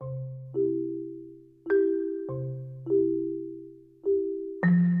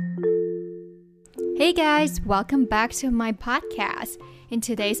Hey guys, welcome back to my podcast. In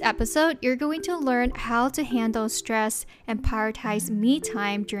today's episode, you're going to learn how to handle stress and prioritize me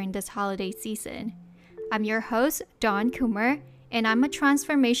time during this holiday season. I'm your host, Dawn Kumar, and I'm a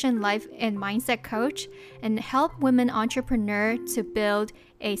transformation life and mindset coach and help women entrepreneurs to build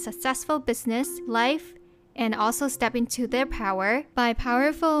a successful business, life, and also step into their power by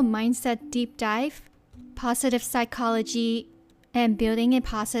powerful mindset deep dive, positive psychology, and building a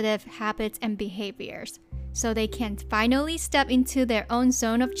positive habits and behaviors so they can finally step into their own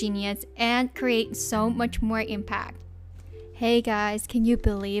zone of genius and create so much more impact. Hey guys, can you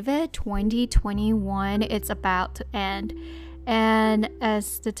believe it? 2021, it's about to end. And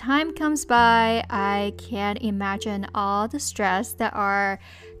as the time comes by, I can't imagine all the stress that are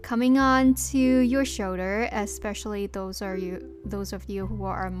coming on to your shoulder, especially those of you who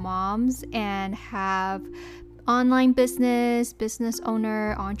are moms and have online business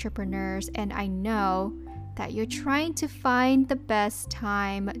owner, entrepreneurs, and I know that you're trying to find the best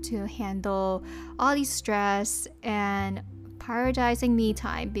time to handle all these stress and prioritizing me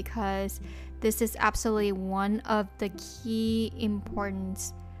time, because this is absolutely one of the key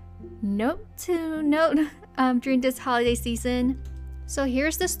importance note during this holiday season. So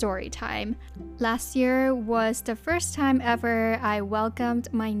here's the story time. Last year was the first time ever I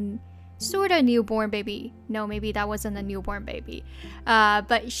welcomed my sort of newborn baby. No, maybe that wasn't a newborn baby.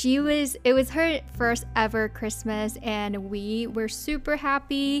 But it was her first ever Christmas, and we were super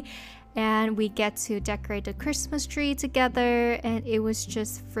happy, and we get to decorate the Christmas tree together, and it was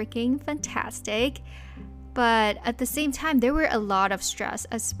just freaking fantastic. But at the same time, there were a lot of stress,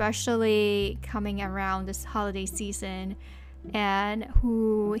 especially coming around this holiday season. And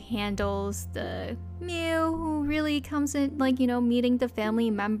who handles the meal, who really comes in, meeting the family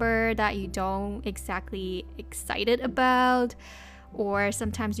member that you don't exactly excited about, or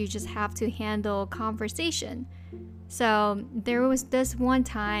sometimes you just have to handle conversation. So there was this one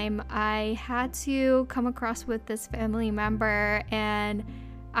time I had to come across with this family member, and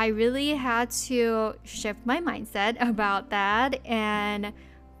I really had to shift my mindset about that. And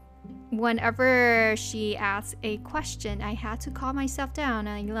whenever she asked a question, I had to calm myself down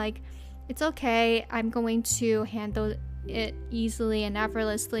and it's okay, I'm going to handle it easily and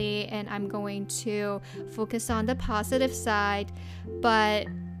effortlessly, and I'm going to focus on the positive side. But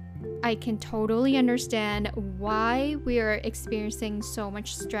I can totally understand why we are experiencing so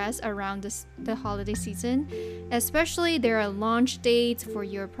much stress around the holiday season, especially there are launch dates for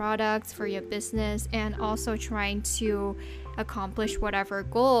your products, for your business, and also trying to accomplish whatever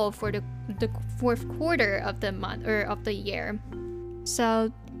goal for the fourth quarter of the month or of the year.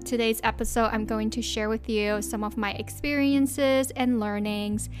 So today's episode, I'm going to share with you some of my experiences and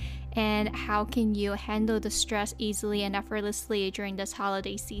learnings, and how can you handle the stress easily and effortlessly during this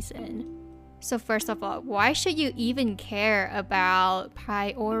holiday season. So first of all, why should you even care about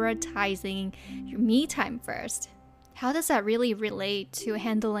prioritizing your me time first? How does that really relate to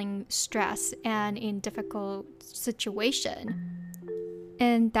handling stress and in difficult situation?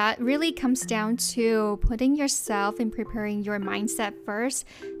 And that really comes down to putting yourself and preparing your mindset first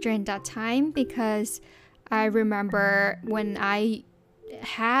during that time, because I remember when I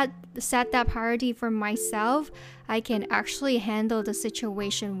had set that priority for myself, I can actually handle the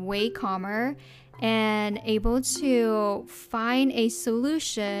situation way calmer and able to find a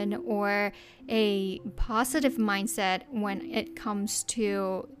solution or a positive mindset when it comes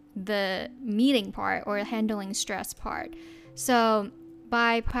to the meeting part or handling stress part. So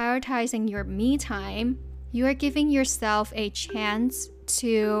by prioritizing your me time, you are giving yourself a chance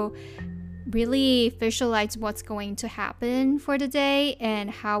to really visualize what's going to happen for the day and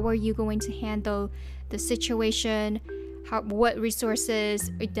how are you going to handle the situation, what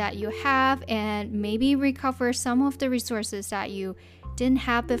resources that you have, and maybe recover some of the resources that you didn't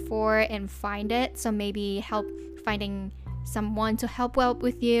have before and find it. So maybe finding someone to help out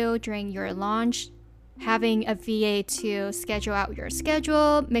with you during your launch, having a VA to schedule out your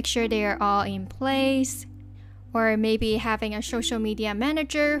schedule, make sure they are all in place, or maybe having a social media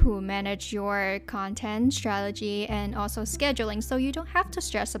manager who manage your content strategy and also scheduling, so you don't have to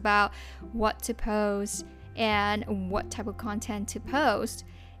stress about what to post and what type of content to post.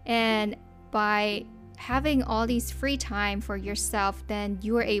 And by having all these free time for yourself, then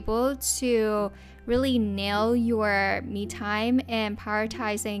you are able to really nail your me time and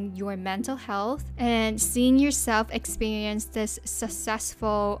prioritizing your mental health and seeing yourself experience this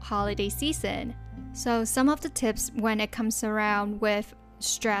successful holiday season. So some of the tips when it comes around with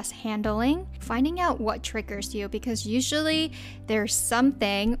stress handling, finding out what triggers you, because usually there's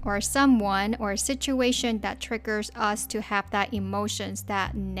something or someone or a situation that triggers us to have that emotions,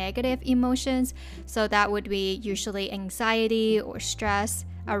 that negative emotions. So that would be usually anxiety or stress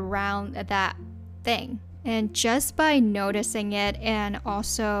around that thing. And just by noticing it and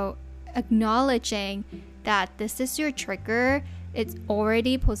also acknowledging that this is your trigger, it's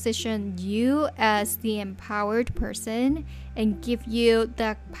already positioned you as the empowered person and give you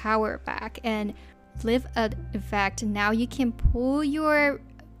the power back and live at effect. Now you can pull your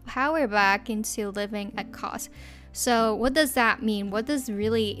power back into living at cost. So what does that mean? What does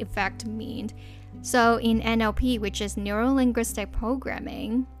really effect mean? So in NLP, which is neuro-linguistic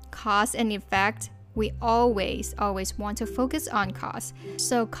programming, cause and effect, we always want to focus on cause.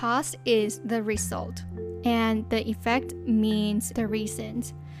 So cause is the result, and the effect means the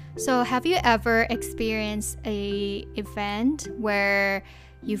reasons. So have you ever experienced a event where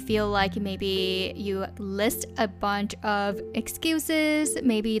you feel like maybe you list a bunch of excuses,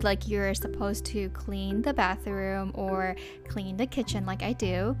 maybe like you're supposed to clean the bathroom or clean the kitchen like I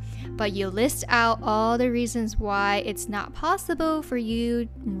do, but you list out all the reasons why it's not possible for you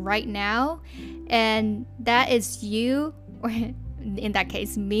right now, and that is you, or in that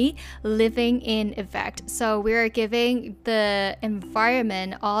case me, living in effect. So we're giving the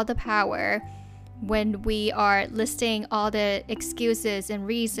environment all the power when we are listing all the excuses and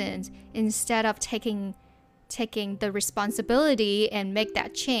reasons instead of taking the responsibility and make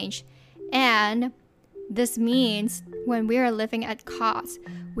that change. And this means when we are living at cost,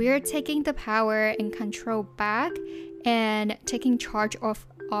 we are taking the power and control back and taking charge of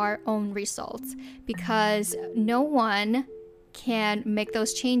our own results, because no one can make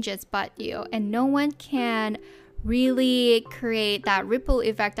those changes but you, and no one can really create that ripple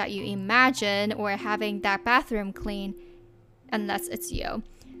effect that you imagine, or having that bathroom clean, unless it's you.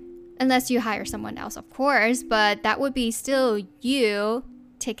 Unless you hire someone else, of course, but that would be still you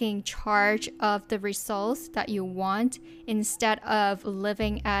taking charge of the results that you want instead of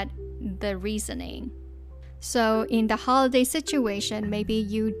living at the reasoning. So in the holiday situation, maybe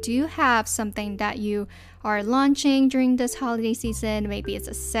you do have something that you are launching during this holiday season. Maybe it's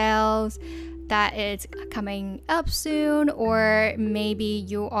a sales that is coming up soon, or maybe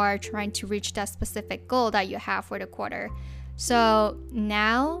you are trying to reach that specific goal that you have for the quarter. So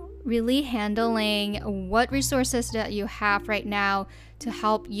now really handling what resources that you have right now to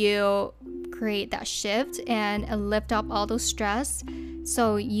help you create that shift and lift up all those stress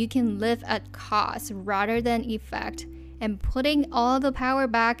so you can live at cost rather than effect, and putting all the power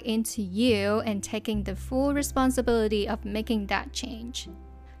back into you and taking the full responsibility of making that change.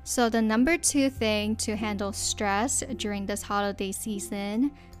 So the number 2 thing to handle stress during this holiday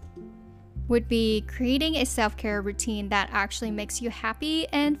season would be creating a self-care routine that actually makes you happy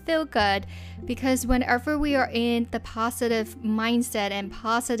and feel good, because whenever we are in the positive mindset and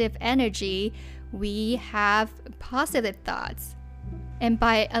positive energy, we have positive thoughts. And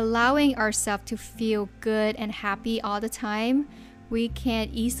by allowing ourselves to feel good and happy all the time, we can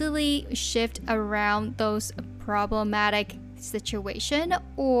easily shift around those problematic situation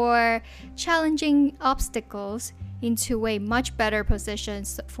or challenging obstacles into a much better position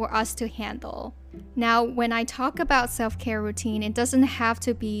for us to handle. Now, when I talk about self-care routine, it doesn't have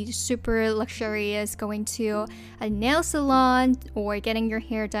to be super luxurious, going to a nail salon or getting your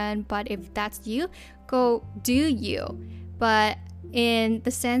hair done, but if that's you, go do you. But in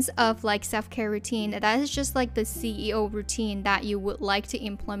the sense of like self-care routine, that is just like the CEO routine that you would like to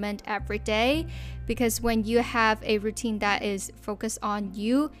implement every day, because when you have a routine that is focused on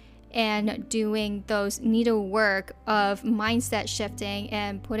you and doing those needlework of mindset shifting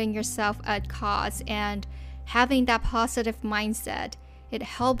and putting yourself at cause and having that positive mindset, it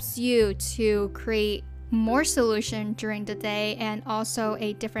helps you to create more solution during the day and also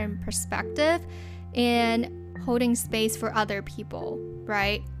a different perspective in holding space for other people,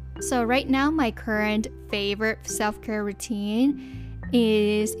 right? So right now, my current favorite self-care routine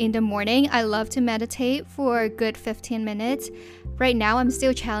is in the morning. I love to meditate for a good 15 minutes. Right now, I'm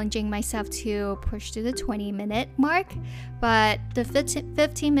still challenging myself to push to the 20-minute mark, but the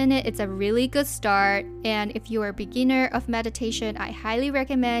 15 minute, it's a really good start. And if you are a beginner of meditation, I highly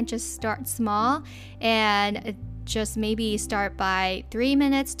recommend just start small and just maybe start by 3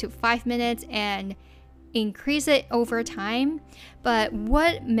 minutes to 5 minutes and increase it over time. But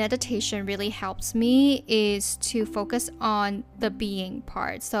what meditation really helps me is to focus on the being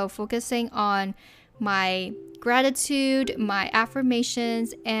part. So focusing on my gratitude, my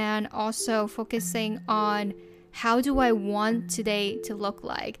affirmations, and also focusing on how do I want today to look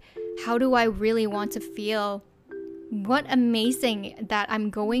like? How do I really want to feel what amazing that I'm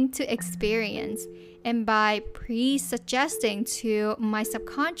going to experience. And by pre-suggesting to my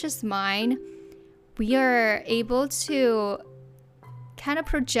subconscious mind, we are able to kind of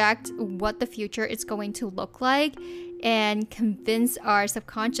project what the future is going to look like and convince our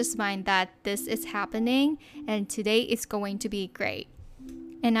subconscious mind that this is happening and today is going to be great.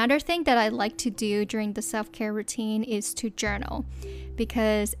 Another thing that I like to do during the self-care routine is to journal,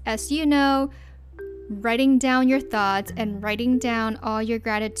 because as you know, writing down your thoughts and writing down all your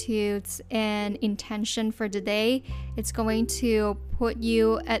gratitudes and intention for the day, it's going to put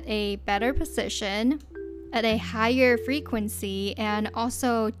you at a better position, at a higher frequency, and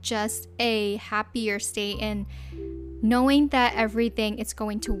also just a happier state in knowing that everything is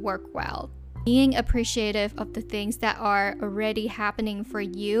going to work well. Being appreciative of the things that are already happening for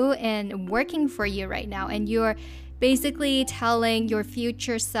you and working for you right now. And you're basically telling your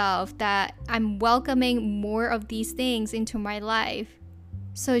future self that I'm welcoming more of these things into my life.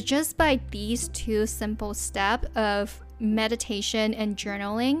 So just by these two simple steps of meditation and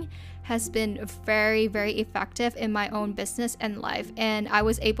journaling has been very, very effective in my own business and life. And I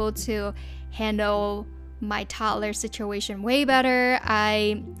was able to handle my toddler situation way better.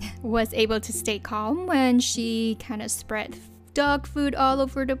 I was able to stay calm when she kind of spread dog food all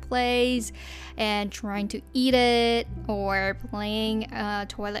over the place and trying to eat it, or playing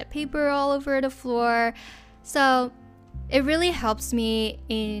toilet paper all over the floor. So it really helps me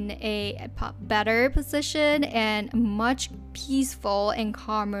in a better position and much peaceful and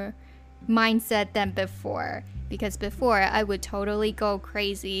calmer mindset than before. Because before I would totally go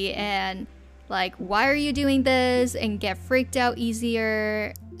crazy and like, why are you doing this, and get freaked out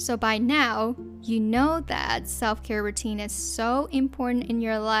easier. So by now, you know that self-care routine is so important in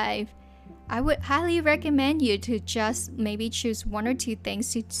your life. I would highly recommend you to just maybe choose 1 or 2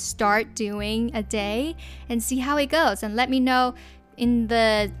 things to start doing a day and see how it goes. And let me know in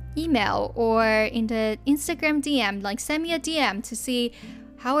the email or in the Instagram DM, like send me a DM to see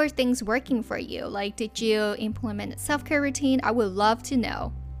how are things working for you. Like, did you implement a self-care routine? I would love to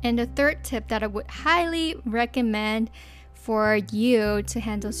know. And the third tip that I would highly recommend for you to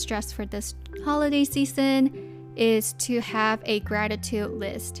handle stress for this holiday season is to have a gratitude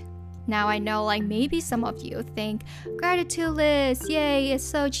list. Now I know like maybe some of you think gratitude list, yay, it's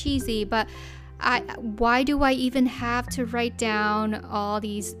so cheesy, but why do I even have to write down all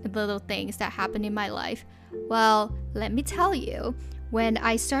these little things that happen in my life? Well, let me tell you. When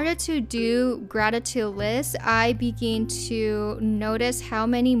I started to do gratitude lists, I began to notice how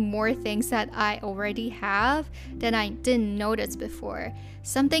many more things that I already have than I didn't notice before.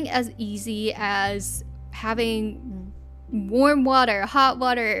 Something as easy as having warm water, hot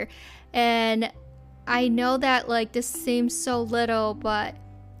water. And I know that like this seems so little, but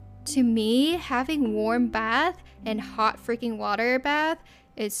to me, having warm bath and hot freaking water bath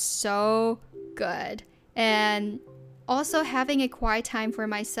is so good. And also having a quiet time for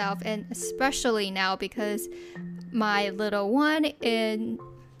myself, and especially now because my little one is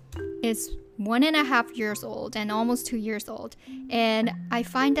 1.5 years old and almost 2 years old, and I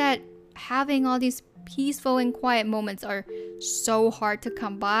find that having all these peaceful and quiet moments are so hard to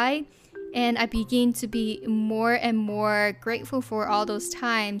come by, and I begin to be more and more grateful for all those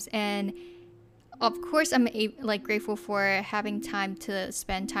times. And of course I'm like grateful for having time to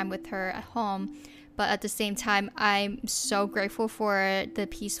spend time with her at home. But at the same time, I'm so grateful for the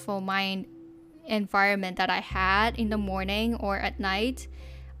peaceful mind environment that I had in the morning or at night,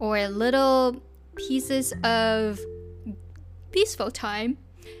 or little pieces of peaceful time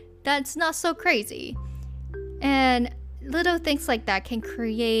that's not so crazy. And little things like that can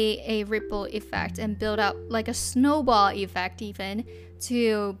create a ripple effect and build up like a snowball effect, even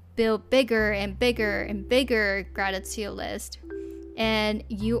to build bigger and bigger and bigger gratitude list. And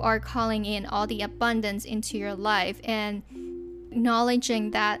you are calling in all the abundance into your life and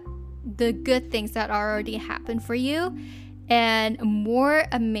acknowledging that the good things that already happened for you, and more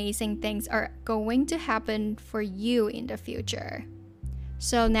amazing things are going to happen for you in the future.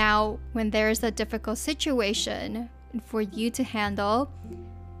 So now when there's a difficult situation for you to handle,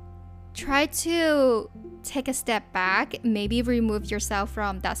 try to take a step back, maybe remove yourself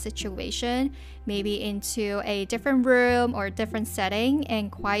from that situation, maybe into a different room or different setting,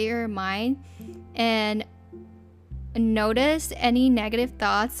 and quiet your mind and notice any negative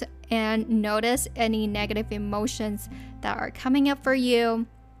thoughts and notice any negative emotions that are coming up for you.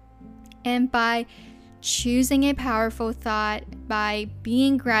 And by choosing a powerful thought, by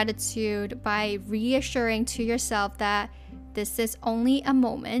being gratitude, by reassuring to yourself that this is only a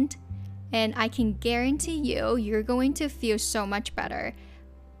moment, and I can guarantee you're going to feel so much better.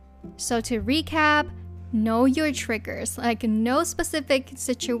 So to recap, Know your triggers, like no specific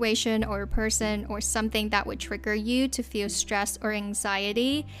situation or person or something that would trigger you to feel stress or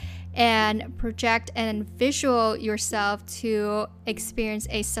anxiety, and project and visual yourself to experience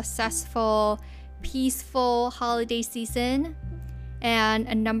a successful, peaceful holiday season.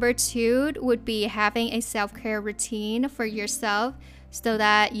 And number 2 would be having a self-care routine for yourself so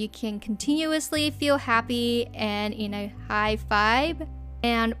that you can continuously feel happy and in a high vibe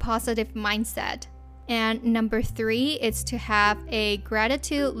and positive mindset. And number 3 is to have a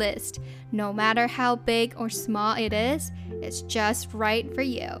gratitude list. No matter how big or small it is, it's just right for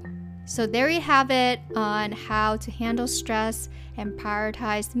you. So there you have it on how to handle stress and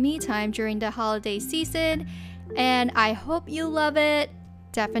prioritize me time during the holiday season. And I hope you love it.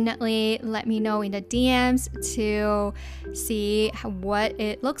 Definitely let me know in the DMs to see what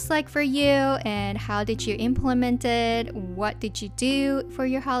it looks like for you and how did you implement it? What did you do for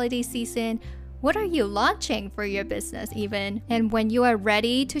your holiday season? What are you launching for your business even? And when you are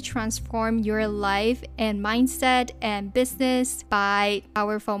ready to transform your life and mindset and business by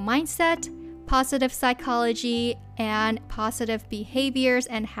powerful mindset, positive psychology, and positive behaviors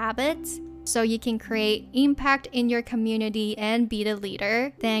and habits, so you can create impact in your community and be the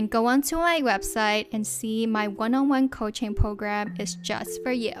leader, then go onto my website and see my one-on-one coaching program is just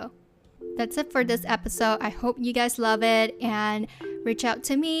for you. That's it for this episode. I hope you guys love it, and reach out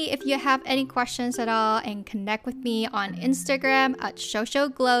to me if you have any questions at all, and connect with me on Instagram at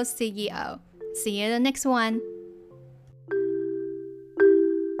SocialGlowCEO. See you in the next one.